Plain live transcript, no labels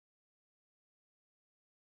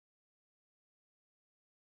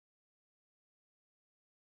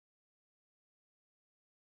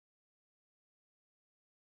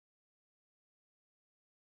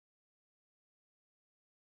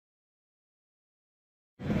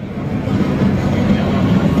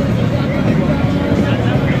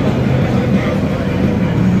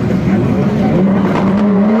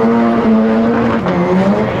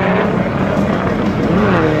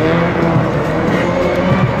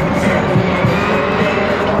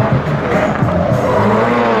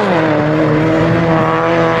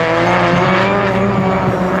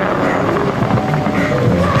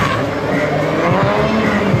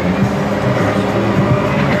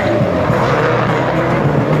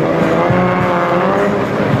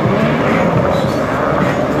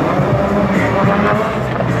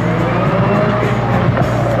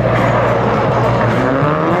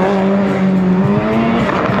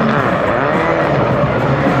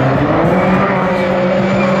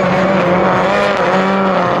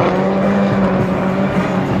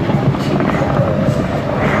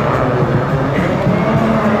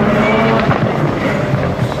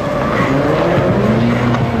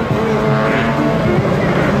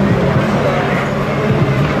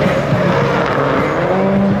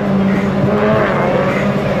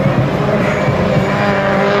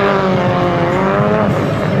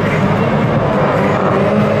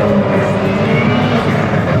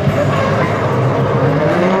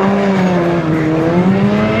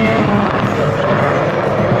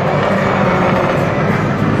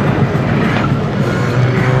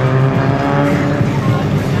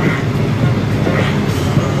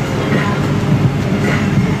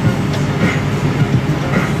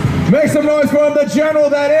noise for him, the general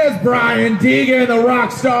that is Brian Deegan, the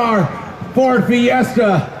rock star Ford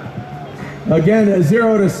Fiesta. Again,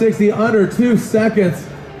 0 to 60 under 2 seconds.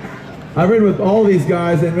 I've ridden with all these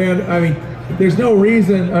guys, and man, I mean, there's no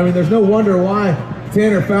reason, I mean, there's no wonder why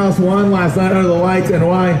Tanner Foust won last night under the lights and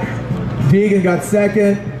why Deegan got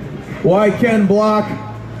second, why Ken Block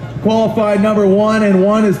qualified number 1 and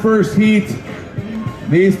won his first heat.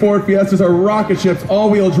 These Ford Fiestas are rocket ships,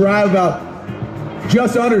 all-wheel drive, about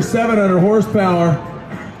just under 700 horsepower.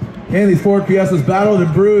 And these Ford Fiestas battled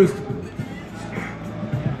and bruised.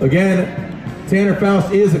 Again, Tanner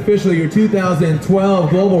Foust is officially your 2012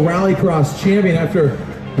 Global Rallycross champion after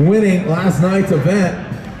winning last night's event.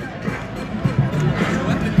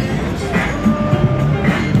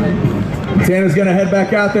 Tanner's gonna head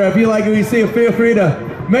back out there. If you like what you see, feel free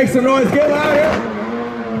to make some noise, get loud.